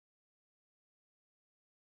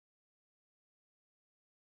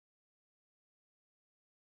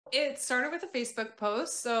It started with a Facebook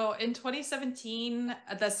post. So in 2017,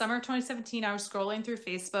 the summer of 2017, I was scrolling through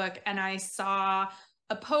Facebook and I saw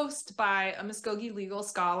a post by a Muskogee legal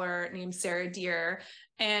scholar named Sarah Deer.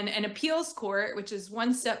 And an appeals court, which is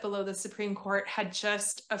one step below the Supreme Court, had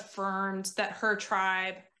just affirmed that her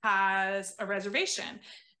tribe has a reservation.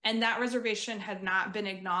 And that reservation had not been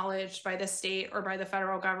acknowledged by the state or by the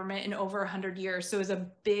federal government in over 100 years. So it was a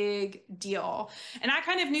big deal. And I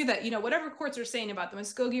kind of knew that, whatever courts are saying about the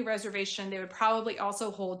Muskogee Reservation, they would probably also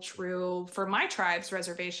hold true for my tribe's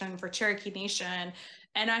reservation, for Cherokee Nation.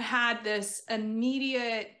 And I had this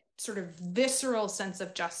immediate sort of visceral sense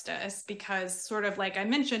of justice because, sort of like I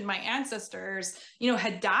mentioned, my ancestors,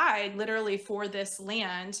 had died literally for this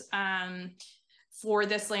land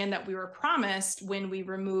that we were promised when we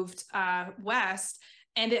removed west,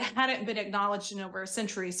 and it hadn't been acknowledged in over a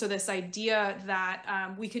century. So this idea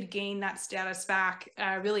that we could gain that status back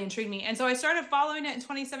really intrigued me. And so I started following it in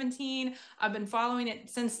 2017. I've been following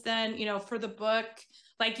it since then. For the book,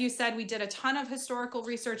 like you said, we did a ton of historical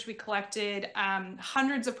research. We collected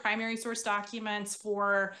hundreds of primary source documents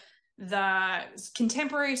for the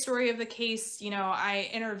contemporary story of the case. I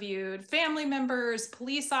interviewed family members,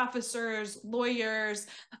 police officers, lawyers,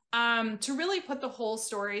 to really put the whole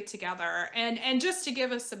story together. And just to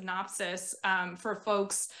give a synopsis for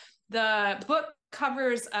folks, the book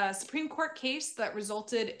covers a Supreme Court case that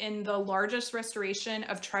resulted in the largest restoration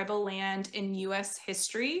of tribal land in U.S.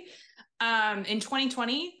 history. In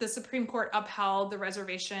 2020, the Supreme Court upheld the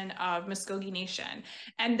reservation of Muskogee Nation.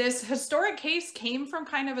 And this historic case came from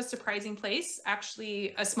kind of a surprising place,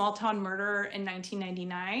 actually a small town murder in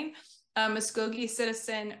 1999. A Muskogee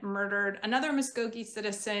citizen murdered another Muskogee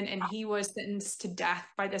citizen, and he was sentenced to death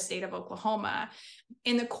by the state of Oklahoma.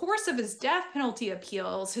 In the course of his death penalty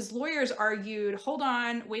appeals, his lawyers argued, hold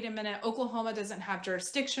on, wait a minute, Oklahoma doesn't have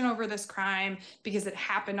jurisdiction over this crime because it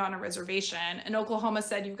happened on a reservation. And Oklahoma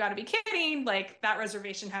said, you've got to be kidding, like that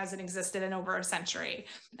reservation hasn't existed in over a century.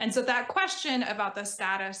 And so that question about the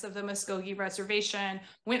status of the Muskogee Reservation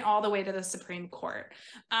went all the way to the Supreme Court.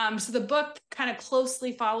 So the book kind of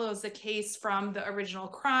closely follows the case from the original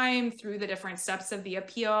crime through the different steps of the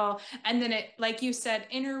appeal. And then it, like you said,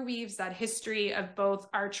 interweaves that history of both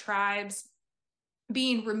our tribes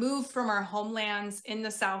being removed from our homelands in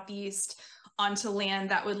the Southeast onto land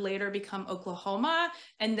that would later become Oklahoma,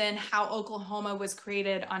 and then how Oklahoma was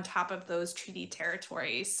created on top of those treaty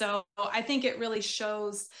territories. So I think it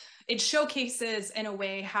showcases in a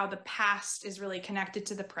way how the past is really connected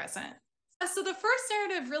to the present. So the first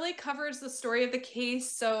narrative really covers the story of the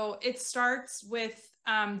case. So it starts with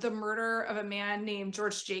the murder of a man named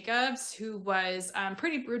George Jacobs, who was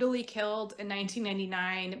pretty brutally killed in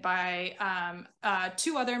 1999 by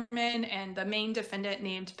two other men and the main defendant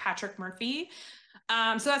named Patrick Murphy.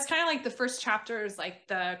 So that's kind of like the first chapter is like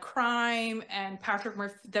the crime and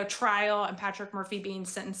the trial and Patrick Murphy being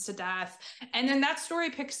sentenced to death. And then that story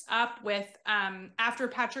picks up with after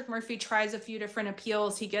Patrick Murphy tries a few different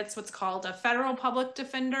appeals, he gets what's called a federal public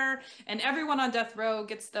defender, and everyone on death row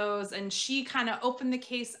gets those. And she kind of opened the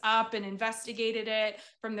case up and investigated it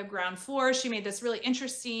from the ground floor. She made this really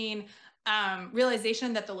interesting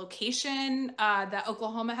realization that the location that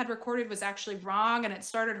Oklahoma had recorded was actually wrong. And it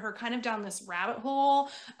started her kind of down this rabbit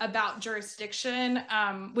hole about jurisdiction,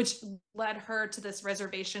 which led her to this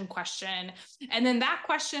reservation question. And then that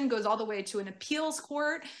question goes all the way to an appeals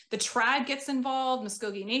court. The tribe gets involved.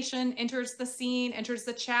 Muskogee Nation enters the scene, enters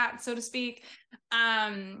the chat, so to speak.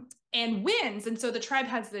 And wins. And so the tribe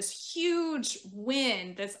has this huge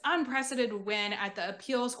win, this unprecedented win at the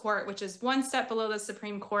appeals court, which is one step below the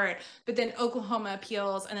Supreme Court. But then Oklahoma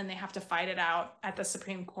appeals, and then they have to fight it out at the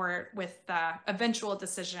Supreme Court with the eventual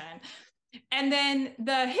decision. And then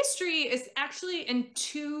the history is actually in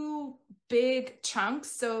two big chunks.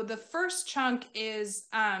 So the first chunk is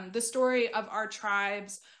the story of our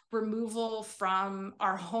tribe's removal from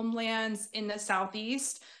our homelands in the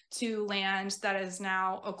Southeast to land that is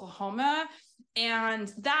now Oklahoma.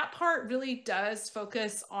 And that part really does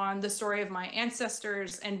focus on the story of my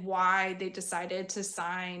ancestors and why they decided to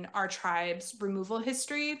sign our tribe's removal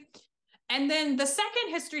history. And then the second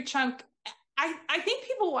history chunk, I think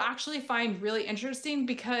people will actually find really interesting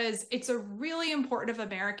because it's a really important of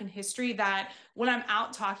American history that when I'm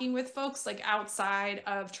out talking with folks like outside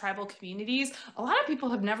of tribal communities, a lot of people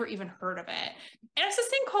have never even heard of it. And it's this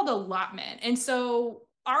thing called allotment. And so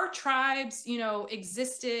our tribes,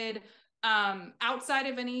 existed outside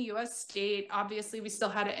of any U.S. state. Obviously, we still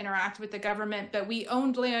had to interact with the government, but we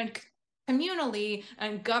owned land communally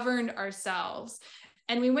and governed ourselves.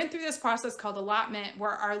 And we went through this process called allotment,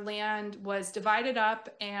 where our land was divided up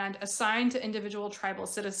and assigned to individual tribal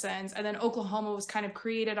citizens. And then Oklahoma was kind of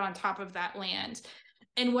created on top of that land.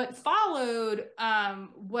 And what followed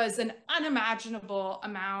was an unimaginable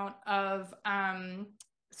amount of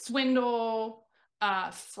swindle,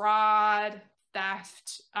 fraud,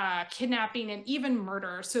 theft, kidnapping, and even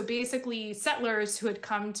murder. So basically, settlers who had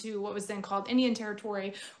come to what was then called Indian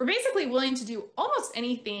Territory were basically willing to do almost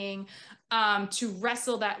anything to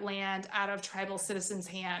wrestle that land out of tribal citizens'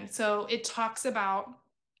 hands. So it talks about,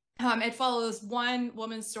 it follows one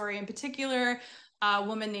woman's story in particular, a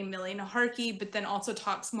woman named Millie Naharkey, but then also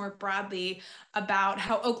talks more broadly about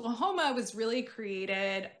how Oklahoma was really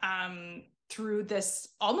created through this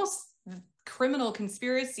almost criminal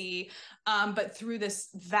conspiracy, but through this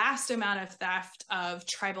vast amount of theft of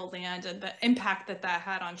tribal land and the impact that that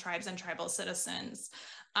had on tribes and tribal citizens.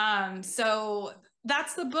 So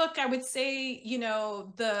that's the book. I would say, you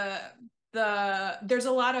know, there's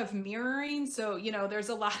a lot of mirroring. So, you know, there's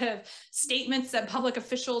a lot of statements that public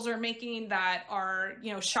officials are making that are,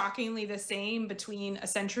 you know, shockingly the same between a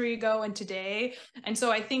century ago and today. And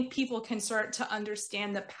so I think people can start to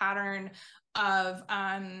understand the pattern of,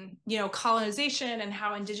 you know, colonization and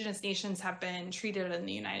how indigenous nations have been treated in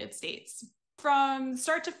the United States. From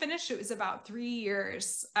start to finish, it was about 3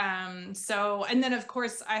 years. So, and then of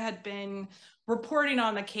course I had been reporting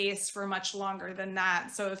on the case for much longer than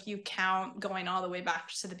that. So if you count going all the way back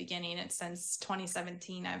to the beginning, it's since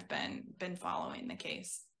 2017 I've been following the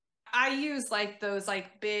case. I use like those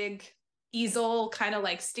like big easel kind of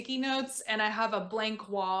like sticky notes, and I have a blank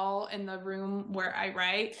wall in the room where I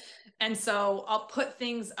write. And so I'll put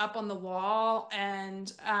things up on the wall,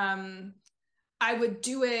 and I would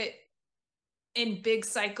do it in big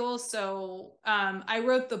cycles. So I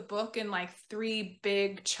wrote the book in like 3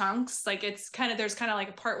 big chunks. Like it's kind of, there's kind of like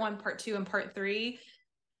a part 1, part 2, and part 3.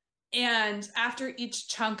 And after each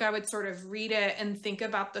chunk, I would sort of read it and think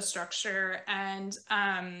about the structure. And,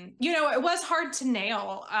 you know, it was hard to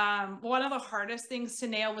nail. One of the hardest things to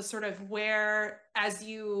nail was sort of where, as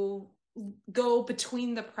you go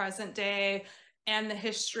between the present day and the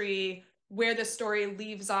history, where the story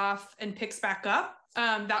leaves off and picks back up.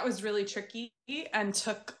 That was really tricky and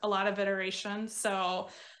took a lot of iteration. So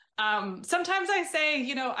sometimes I say,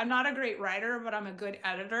 you know, I'm not a great writer, but I'm a good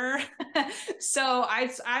editor. So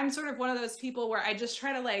I'm sort of one of those people where I just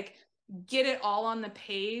try to like get it all on the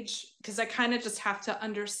page, because I kind of just have to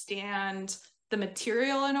understand the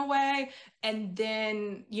material in a way, and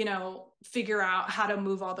then, you know, figure out how to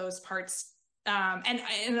move all those parts.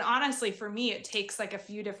 And honestly, for me, it takes like a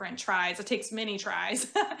few different tries. It takes many tries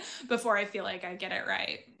before I feel like I get it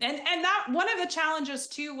right. And that one of the challenges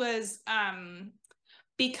too was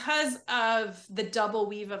because of the double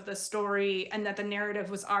weave of the story, and that the narrative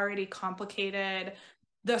was already complicated,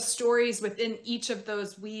 the stories within each of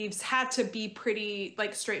those weaves had to be pretty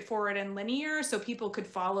like straightforward and linear so people could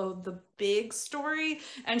follow the big story.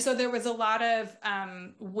 And so there was a lot of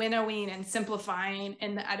winnowing and simplifying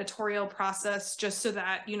in the editorial process, just so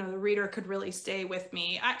that, you know, the reader could really stay with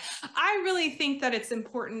me. I really think that it's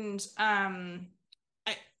important.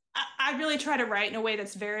 I really try to write in a way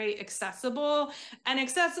that's very accessible, and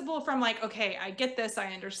accessible from like, okay, I get this,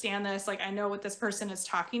 I understand this, like I know what this person is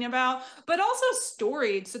talking about, but also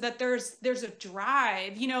storied so that there's a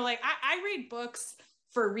drive, you know, like I read books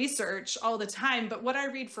for research all the time, but what I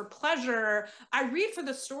read for pleasure, I read for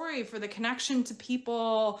the story, for the connection to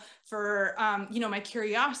people, for, you know, my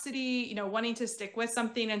curiosity, you know, wanting to stick with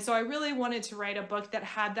something. And so I really wanted to write a book that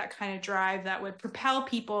had that kind of drive that would propel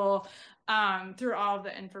people through all of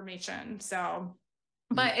the information. So,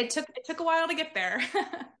 but it took a while to get there.